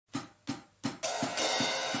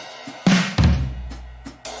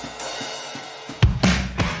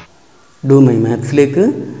DOMYMATHSിലേക്ക്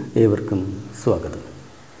ഏവർക്കും സ്വാഗതം.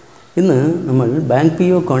 ഇന്ന് നമ്മൾ ബാങ്ക്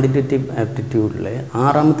PO ക്വാണ്ടിറ്റേറ്റീവ് ആപ്റ്റിറ്റ്യൂഡിലെ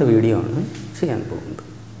ആറാമത്തെ വീഡിയോ ആണ് ചെയ്യാൻ പോകുന്നത്.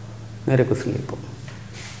 നേരെ ക്വസ്റ്റ്യനിലേക്ക് പോകും.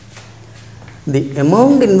 The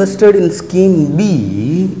amount invested in scheme B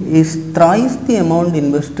is thrice the amount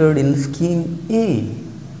invested in scheme A.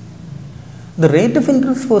 The rate of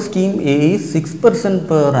interest for scheme A is 6%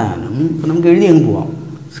 per annum. നമുക്ക് എഴുതി അങ്ങ് പോവാം.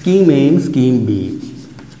 Scheme A and scheme B.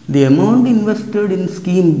 The amount invested in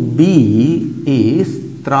scheme B is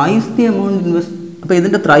thrice the amount invested. അപ്പോൾ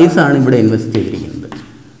ഇതിൻ്റെ thrice ആണ് ഇവിടെ invest ചെയ്തിരിക്കുന്നത്.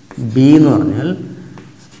 B എന്ന് പറഞ്ഞാൽ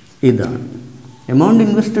ഇതാണ്. Amount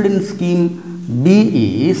invested in scheme B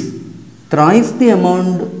is thrice the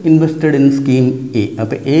amount invested in scheme A.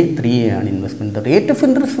 അപ്പോൾ A 3A ആണ് investment. The rate of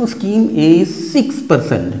interest for scheme A is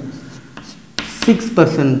 6%.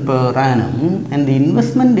 6% per annum and the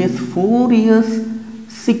investment is 4 years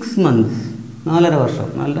 6 months. 4.5 വർഷം.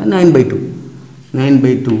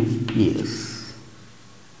 9/2 years.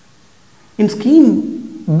 In scheme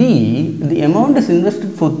B, the amount is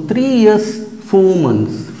invested for 3 years 4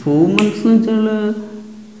 months. 4 months എന്ന് വെച്ചാൽ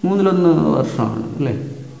 3/1 വർഷമാണ് അല്ലേ?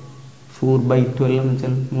 4/12 എന്ന്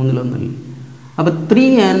വെച്ചാൽ 3/1. അപ്പോൾ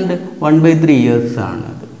 3 and 1/3 years ആണ്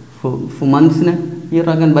അത്. For month്സിന് ഇയർ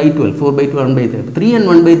ആക്കാൻ by 12, 4/2 1/3. 3 and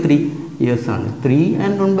 1/3 years ആണ്. 3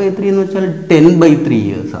 and 1/3 എന്ന് വെച്ചാൽ 10/3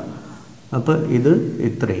 years ആണ്. അപ്പോൾ ഇത്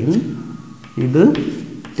ഇത്രയും, ഇത്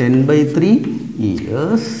 10/3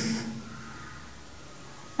 years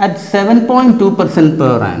at 7.2%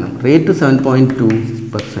 per annum. Rate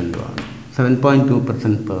 7.2% ആണ്.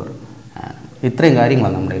 7.2% per annum. ഇത്രയും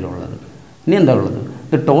കാര്യങ്ങളാണ് നമ്മുടെ കയ്യിലുള്ളത്. ഇനി എന്താ ഉള്ളത്?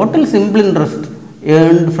 The total simple interest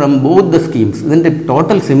earned from both the schemes. ഇതിൻ്റെ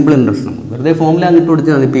ടോട്ടൽ സിമ്പിൾ ഇൻട്രസ്റ്റ് നമുക്ക് വെറുതെ ഫോമുല അങ്ങിട്ട്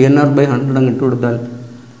കൊടുത്താൽ മതി. PNR/100 അങ്ങിട്ട് കൊടുത്താൽ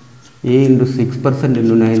A × 6% ×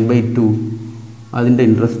 9/2 അതിൻ്റെ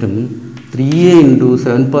ഇൻട്രസ്റ്റും 3A ×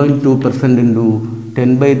 7.2% ×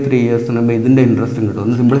 10/3 years ആകുമ്പോൾ ഇതിൻ്റെ ഇൻട്രസ്റ്റും കിട്ടും.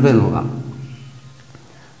 ഒന്ന് സിമ്പിളിഫൈ നോക്കാം.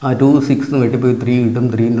 2 6 വെട്ടിപ്പോയി 3 കിട്ടും.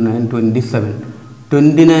 3 × 9 27.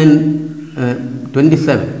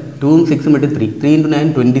 2 6 വെട്ടി 3 × 9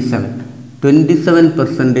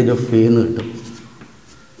 27% ഓഫ് A എന്ന് കിട്ടും.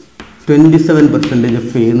 27%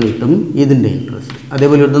 ഓഫ് A എന്ന് കിട്ടും ഇതിൻ്റെ ഇൻട്രസ്റ്റ്.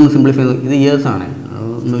 അതേപോലെ ഇവിടുന്ന് സിമ്പിളിഫൈ നോക്കി, ഇത് ഇയേഴ്സ് ആണ്,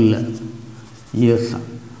 ഒന്നുമില്ല, ഇയേഴ്സാണ്.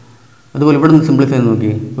 അതുപോലെ ഇവിടെ നിന്ന് സിമ്പിളിഫൈ നോക്കി,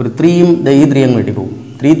 ഒരു 3യും ഈ 3 അങ്ങ് വെട്ടി പോകും.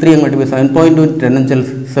 3 അങ്ങ് വെട്ടി പോയി 7.2 10 വെച്ചാൽ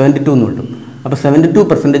 72 എന്ന് കിട്ടും. അപ്പോൾ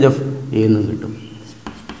 72% ഓഫ് A എന്ന് കിട്ടും.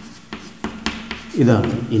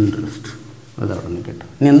 ഇതാണ് ഇൻട്രസ്റ്റ്. അതവിടെ നിൽക്കട്ടെ.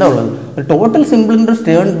 ഇനി എന്താ ഉള്ളത്? Total simple interest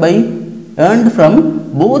earned from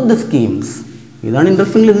both the schemes. ഇതാണ്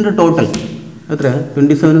ഇൻട്രസ്റ്റെങ്കിൽ ഇതിൻ്റെ ടോട്ടൽ എത്ര?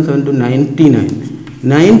 27 7 to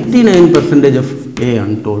 99% ഓഫ് A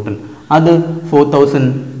ആണ് ടോട്ടൽ. അത്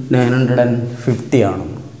 4,950 ആണ്.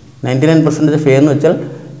 99% ഓഫ് A എന്ന് വെച്ചാൽ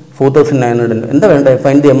 4,900. എന്താ വേണ്ടത്?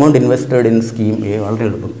 Find the amount invested in scheme A. വളരെ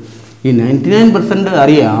എളുപ്പം. ഈ 99%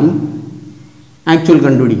 അറിയാം, ആക്ച്വൽ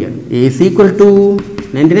കണ്ടുപിടിക്കാൻ. A is equal to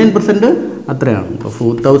 99% അത്രയാണ്. അപ്പോൾ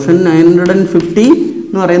 4,950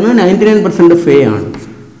 എന്ന് പറയുന്നത് 99% ഓഫ് A ആണ്.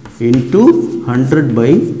 ഇൻറ്റു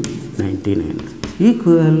 100/99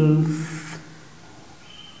 ഈക്വൽസ്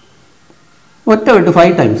ഒറ്റ വിട്ട്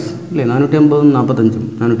 5 ടൈംസ് അല്ലേ? 450 45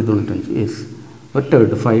 495. യെസ്, ഒറ്റ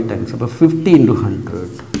വിട്ട് 5 ടൈംസ്. അപ്പോൾ 50 × 100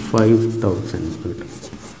 5,000 കിട്ടും.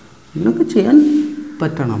 ഇതിനൊക്കെ ചെയ്യാൻ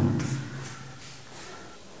പറ്റണം.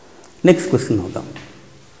 നെക്സ്റ്റ് ക്വസ്റ്റ്യൻ നോക്കാം.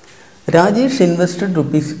 Rajesh invested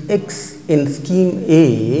 ₹X in scheme A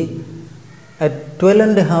at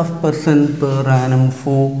 12.5% per annum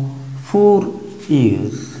for 4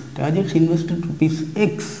 years. Rajesh invested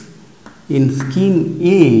 ₹X in scheme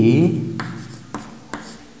A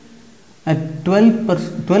at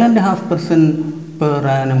 12.5% per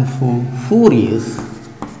annum for 4 years.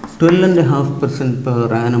 12.5% per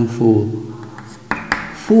annum for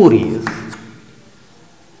 4 years.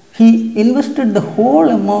 He invested the whole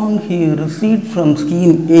amount he received from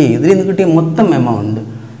scheme A. ഇതിൽ നിന്ന് കിട്ടിയ മൊത്തം amount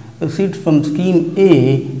received from scheme A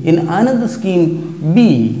in another scheme B.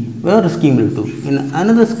 വേറെ സ്കീമിൽ ഇട്ടു. In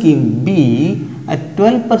another scheme B at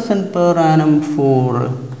 12% per annum for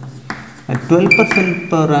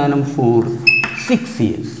 6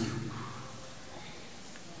 years.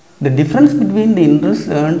 The difference between the interest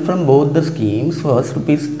earned from both the schemes was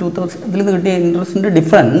 ₹2,000. ഇതിൽ നിന്ന് കിട്ടിയ ഇൻട്രസ്റ്റിൻ്റെ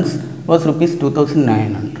difference was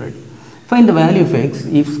 ₹2,900. Find the value of X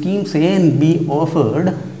if schemes A and B offered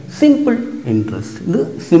simple interest. ഇത്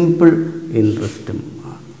simple ഇൻട്രസ്റ്റും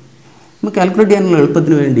ആണ്. നമുക്ക് calculate ചെയ്യാനുള്ള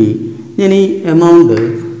എളുപ്പത്തിന് വേണ്ടി ഞാൻ ഈ എമൗണ്ട്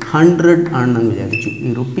 100 ആണെന്ന് വിചാരിച്ചു.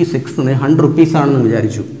 ഈ ₹6 100 ആണെന്ന്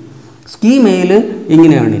വിചാരിച്ചു. സ്കീം എയിൽ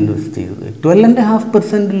ഇങ്ങനെയാണ് ഇൻവെസ്റ്റ് ചെയ്തത്.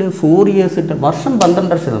 12.5% 4 years ഇട്ട് വർഷം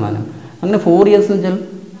 12%. അങ്ങനെ 4 years എന്ന് വെച്ചാൽ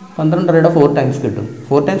 12.5 4 ടൈംസ് കിട്ടും.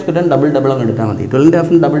 4 ടൈംസ് കിട്ടാൻ ഡബിൾ അങ്ങ് എടുത്താൽ മതി.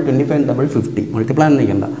 12.5 ഡബിൾ 25 ഡബിൾ 50 മൾട്ടിപ്ലൈ ഒന്നും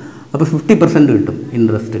ചെയ്യണ്ട. അപ്പോൾ 50% കിട്ടും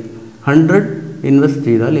ഇൻട്രസ്റ്റ്. 100 ഇൻവെസ്റ്റ്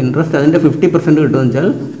ചെയ്താൽ ഇൻട്രസ്റ്റ് അതിൻ്റെ 50% കിട്ടുമെന്ന് വെച്ചാൽ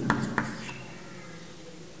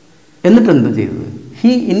എന്നിട്ട് എന്താ ചെയ്തത്?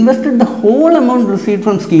 He invested the whole amount received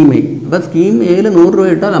from scheme A. അപ്പോൾ സ്കീം എയിൽ 100 രൂപ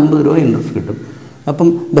ഇട്ടാൽ 50 രൂപ ഇൻട്രസ്റ്റ് കിട്ടും. അപ്പം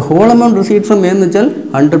the whole amount received from A എന്ന് വെച്ചാൽ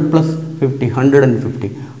 100 പ്ലസ് 50 150.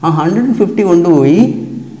 ആ 150 കൊണ്ടുപോയി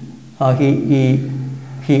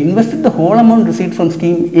he invested the whole amount received from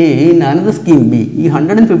scheme A in another scheme B. ഈ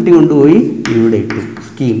 150 കൊണ്ടുപോയി ഇവിടെ ഇട്ടു,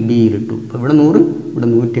 സ്കീം ബിയിൽ ഇട്ടു. അപ്പോൾ ഇവിടെ 100, ഇവിടെ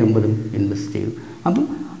 150 ഇൻവെസ്റ്റ് ചെയ്തു. അപ്പം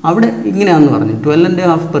അവിടെ ഇങ്ങനെയാണെന്ന് പറഞ്ഞു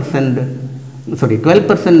 12%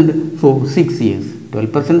 for 6 years.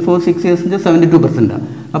 12% for 6 years എന്ന് 72%.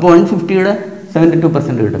 അപ്പോൾ 150യുടെ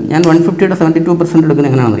 72% കിട്ടും. ഞാൻ 150യുടെ 72% എടുക്കുന്നത്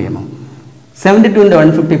എങ്ങനെയാണെന്ന് അറിയാമോ? 72ൻ്റെ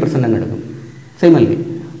 150% അങ്ങ് എടുക്കും. സെയിം അല്ലേ?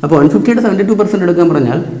 അപ്പോൾ 150യുടെ 72% എടുക്കാൻ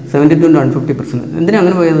പറഞ്ഞാൽ 72ൻ്റെ 150%. എന്തിനാണ്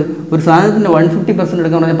അങ്ങനെ പോയത്? ഒരു സാധനത്തിൻ്റെ 150%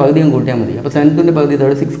 എടുക്കാൻ പറഞ്ഞാൽ പകുതിയും കൂട്ടിയാൽ മതി. അപ്പോൾ 72ൻ്റെ പകുതി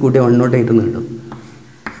 36 കൂട്ടിയാൽ 108 എന്ന് കിട്ടും.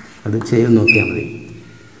 അത് ചെയ്ത് നോക്കിയാൽ മതി.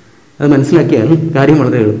 അത് മനസ്സിലാക്കിയാൽ കാര്യം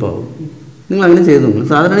വളരെ എളുപ്പമാവും. നിങ്ങൾ അങ്ങനെ ചെയ്ത് നോക്കും.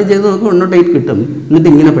 സാധാരണ ചെയ്ത് നോക്കുക 108 കിട്ടും. എന്നിട്ട്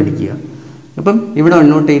ഇങ്ങനെ പഠിക്കുക. അപ്പം ഇവിടെ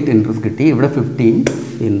 108 ഇൻട്രസ്റ്റ് കിട്ടി, ഇവിടെ 15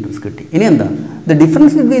 ഇൻട്രസ്റ്റ് കിട്ടി. ഇനി എന്താ? The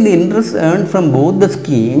difference between the interest earn from both the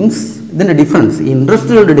schemes. ഇതിൻ്റെ ഡിഫറൻസ്,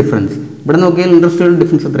 ഇൻട്രസ്റ്റുകളുടെ ഡിഫറൻസ്. ഇവിടെ നോക്കിയാൽ ഇൻട്രസ്റ്റുകളുടെ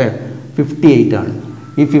ഡിഫറൻസ് എത്രയാണ്? 58 ആണ്.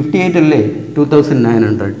 ഈ 58 അല്ലേ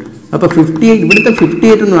 2900. അപ്പോൾ 58, ഇവിടുത്തെ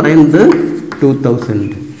 58 എന്ന് പറയുന്നത്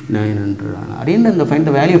 2900 ആണ്. അറിയേണ്ടത് എന്താ? Find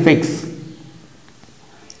the value of X.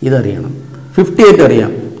 ഇതറിയണം. 58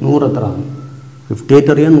 അറിയാം, 100 എത്രയാണ്? 58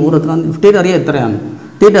 അറിയാം, 100 എത്രയാണ്? 58 അറിയാം എത്രയാണ്?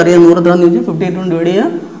 58 അറിയാം, 100 എത്രയാണെന്ന് ചോദിച്ചാൽ 58 കൊണ്ട് ഡിവൈഡ് ചെയ്യുക,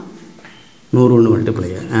 100 കൊണ്ട് മൾട്ടിപ്ലൈ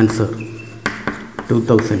ചെയ്യുക. Answer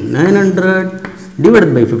 2900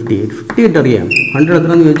 divided by 58. 58 അറിയാം, 100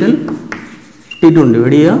 എത്രയാണെന്ന് ചോദിച്ചാൽ 52 കൊണ്ട്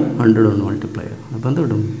ഡിവൈഡ് ചെയ്യുക, 100 കൊണ്ട് മൾട്ടിപ്ലൈ ചെയ്യുക. അപ്പോൾ എന്ത്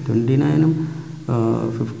കിട്ടും? 29ഉം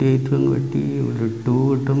 58ഉം കിട്ടി, ഇവിടെ 2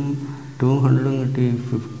 കിട്ടും, 200ഉം കിട്ടി,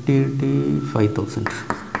 50 കിട്ടി, 5000.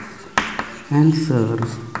 ആൻസർ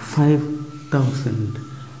 5000.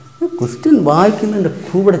 ക്വസ്റ്റ്യൻ വായിക്കുന്നതിൻ്റെ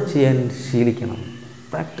കൂടെ ചെയ്യാൻ ശീലിക്കണം.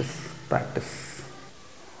 പ്രാക്ടീസ്.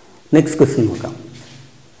 നെക്സ്റ്റ് ക്വസ്റ്റ്യൻ നോക്കാം.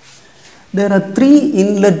 There are 3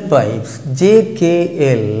 inlet pipes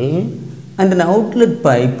JKL and an outlet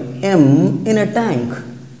pipe M in a tank.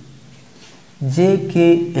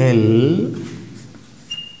 JKL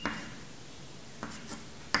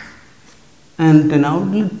and an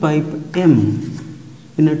outlet pipe M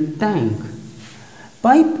in a tank.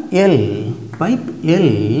 Pipe L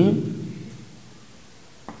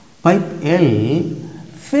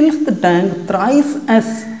fills the tank thrice as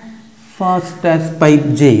fast as pipe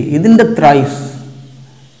J. ഇതിൻ്റെ thrice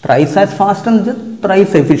as fast എന്ന് വെച്ചാൽ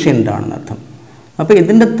thrice efficient ആണെന്ന് അർത്ഥം. അപ്പോൾ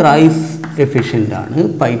ഇതിൻ്റെ thrice efficient ആണ്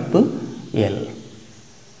pipe L.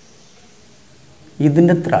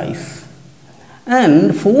 ഇതിൻ്റെ thrice and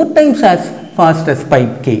 4 times as fast as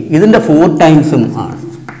pipe K. ഇതിൻ്റെ 4 ടൈംസും ആണ്.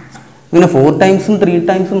 ഇങ്ങനെ 4 ടൈംസും 3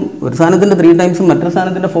 ടൈംസും, ഒരു സാധനത്തിൻ്റെ 3 ടൈംസും മറ്റൊരു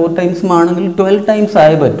സാധനത്തിൻ്റെ 4 ടൈംസും ആണെങ്കിൽ 12 ടൈംസ്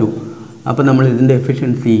ആയേ പറ്റൂ. അപ്പോൾ നമ്മൾ ഇതിൻ്റെ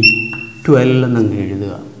എഫിഷ്യൻസി 12 എന്നങ്ങ്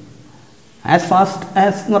എഴുതുക. ആസ് ഫാസ്റ്റ്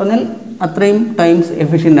ആസ് എന്ന് പറഞ്ഞാൽ അത്രയും ടൈംസ്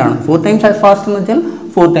എഫിഷ്യൻ്റ് ആണ്. 4 ടൈംസ് ആസ് ഫാസ്റ്റ് എന്ന് വെച്ചാൽ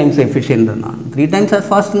 4 ടൈംസ് എഫിഷ്യൻ്റ് എന്നാണ്. 3 ടൈംസ് ആസ്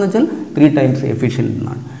ഫാസ്റ്റ് എന്ന് വെച്ചാൽ 3 ടൈംസ് എഫിഷ്യൻ്റ്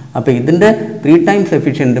എന്നാണ്. അപ്പോൾ ഇതിൻ്റെ 3 ടൈംസ്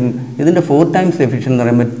എഫിഷ്യൻറ്റും ഇതിൻ്റെ 4 ടൈംസ് എഫിഷ്യൻ്റ് എന്ന്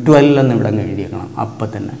പറയുമ്പോൾ 12 എന്ന് ഇവിടെ അങ്ങ് എഴുതിയേക്കണം അപ്പം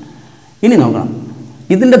തന്നെ. ഇനി നോക്കണം,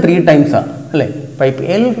 ഇതിൻ്റെ 3 ടൈംസാണ് അല്ലേ? Pipe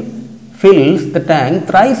L fills the tank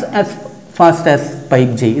thrice as fast as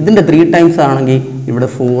pipe J. ഇതിൻ്റെ 3 ടൈംസ് ആണെങ്കിൽ ഇവിടെ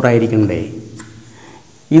 4 ആയിരിക്കണ്ടേ?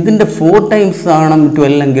 ഇതിൻ്റെ 4 ടൈംസ് ആണ്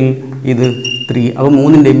 12 എങ്കിൽ ഇത് 3. അപ്പോൾ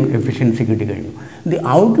 3ൻ്റെയും efficiency കിട്ടിക്കഴിഞ്ഞു. The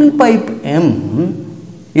outlet pipe M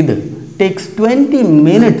ഇത് ടേക്സ് 20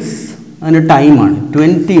 മിനിറ്റ്സ്. അതിൻ്റെ ടൈമാണ്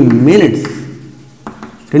 20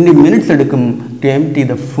 മിനിറ്റ്സ് എടുക്കും to empty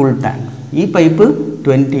the full tank. ഈ പൈപ്പ്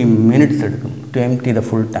 20 മിനിറ്റ്സ് എടുക്കും to empty the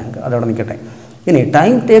full tank. അതവിടെ നിൽക്കട്ടെ. ഇനി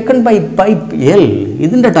time taken by pipe L,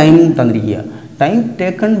 ഇതിൻ്റെ time തന്നിരിക്കുക. Time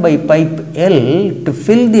taken by pipe L to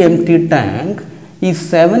fill the empty tank ഈ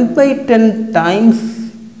 7/10 times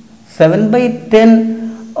 7/10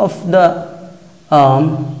 of the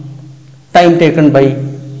time taken by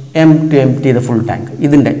M to empty the full tank.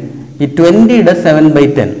 ഇതിൻ്റെ ഈ 20യുടെ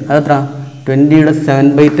 7/10 അതെത്ര? 20യുടെ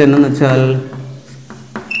 7/10 എന്ന് വെച്ചാൽ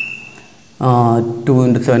 2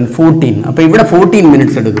 × 7 14. അപ്പോൾ ഇവിടെ 14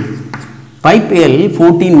 മിനിറ്റ്സ് എടുക്കും. പൈപ്പ് L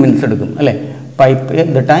 14 മിനിറ്റ്സ് എടുക്കും അല്ലേ? Pipe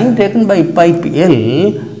the time taken by pipe L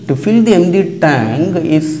to fill the empty tank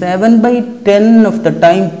is 7/10 of the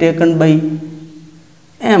time taken by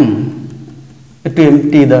M to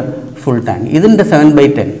empty the full tank. ഇതിൻ്റെ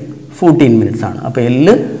 7/10 14 മിനിറ്റ്സ് ആണ്. അപ്പോൾ L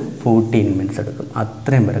 14 മിനിറ്റ്സ് എടുക്കും.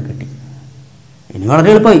 അത്രയും വരെ കിട്ടി. ഇനി വളരെ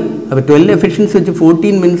എളുപ്പമായി. അപ്പോൾ 12 എഫിഷ്യൻസി വെച്ച്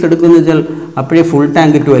 14 മിനിറ്റ്സ് എടുക്കുമെന്ന് വെച്ചാൽ അപ്പോഴേ ഫുൾ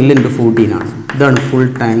ടാങ്ക് 12 × 14 ആണ്. ഇതാണ് ഫുൾ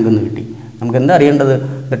ടാങ്ക് എന്ന് കിട്ടി. നമുക്ക് എന്താ അറിയേണ്ടത്?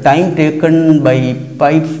 The time taken by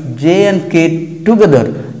pipes J and K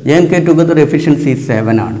together, efficiency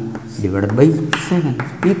 7 ആണ്. ഡിവൈഡഡ് ബൈ 7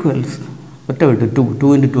 ഈക്വൽസ് ഒറ്റ വിട്ട് 2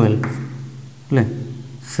 × 12 അല്ലേ,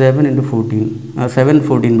 7 × 14, 7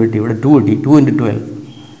 14 വെട്ടി ഇവിടെ 2 കിട്ടി. 2 × 12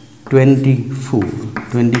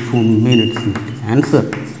 24 മിനിറ്റ്സ് കിട്ടി. Answer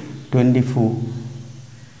 24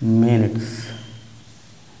 minutes.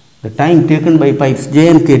 The time taken by pipes J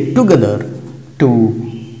and K together to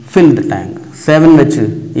fill the tank. 7 വെച്ച്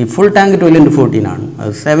ഈ ഫുൾ ടാങ്ക് 12 × 14 ആണ്.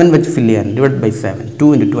 അത് 7 വെച്ച് ഫില്ല് ചെയ്യാൻ ഡിവൈഡ് ബൈ 7, 2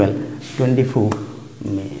 × 12 24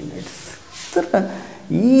 മിനിറ്റ്സ്. ഇത്ര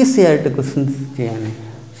ഈസി ആയിട്ട് ക്വസ്റ്റ്യൻസ് ചെയ്യാൻ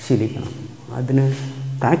ശീലിക്കണം. അതിന്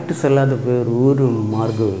പ്രാക്ടീസ് അല്ലാതെ വേറൊരു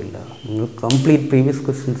മാർഗവുമില്ല. നിങ്ങൾ കംപ്ലീറ്റ് പ്രീവിയസ്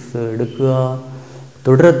ക്വസ്റ്റ്യൻസ് എടുക്കുക,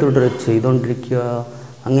 തുടരെ ചെയ്തുകൊണ്ടിരിക്കുക,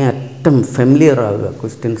 അങ്ങനെ അറ്റം ഫെമിലിയർ ആകുക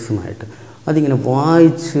ക്വസ്റ്റ്യൻസുമായിട്ട്. അതിങ്ങനെ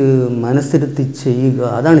വായിച്ച് മനസ്സിരുത്തി ചെയ്യുക,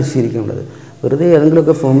 അതാണ് ശരിക്കുള്ളത്. വെറുതെ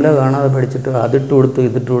ഏതെങ്കിലുമൊക്കെ ഫോമുല കാണാതെ പഠിച്ചിട്ട് അതിട്ട്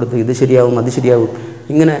കൊടുത്ത് ഇത് ശരിയാവും അത് ശരിയാവും,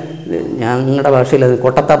 ഇങ്ങനെ ഞങ്ങളുടെ ഭാഷയിൽ അത്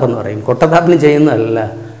കൊട്ടത്താപ്പെന്ന് പറയും. കൊട്ടത്താപ്പിന് ചെയ്യുന്നതല്ല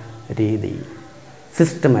രീതി.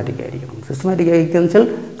 സിസ്റ്റമാറ്റിക് ആയിരിക്കണം. സിസ്റ്റമാറ്റിക് ആയിരിക്കുക വെച്ചാൽ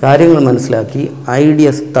കാര്യങ്ങൾ മനസ്സിലാക്കി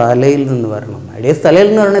ഐഡിയസ് തലയിൽ നിന്ന് വരണം. ഐഡിയസ് തലയിൽ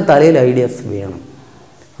നിന്ന് പറഞ്ഞാൽ തലയിൽ ഐഡിയസ് വേണം.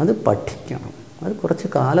 അത് പഠിക്കണം. അത് കുറച്ച്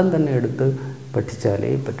കാലം തന്നെ എടുത്ത്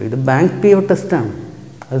പഠിച്ചാലേ പറ്റൂ. ഇത് ബാങ്ക് PO ടെസ്റ്റാണ്.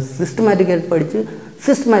 അത് സിസ്റ്റമാറ്റിക്കായിട്ട് പഠിച്ച്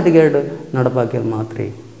സിസ്റ്റമാറ്റിക്കായിട്ട് നടപ്പാക്കിയാൽ മാത്രമേ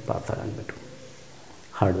പാസ്സാകാൻ പറ്റൂ.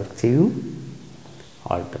 ഹാർഡ് വർക്ക് ചെയ്യൂ.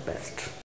 All the best.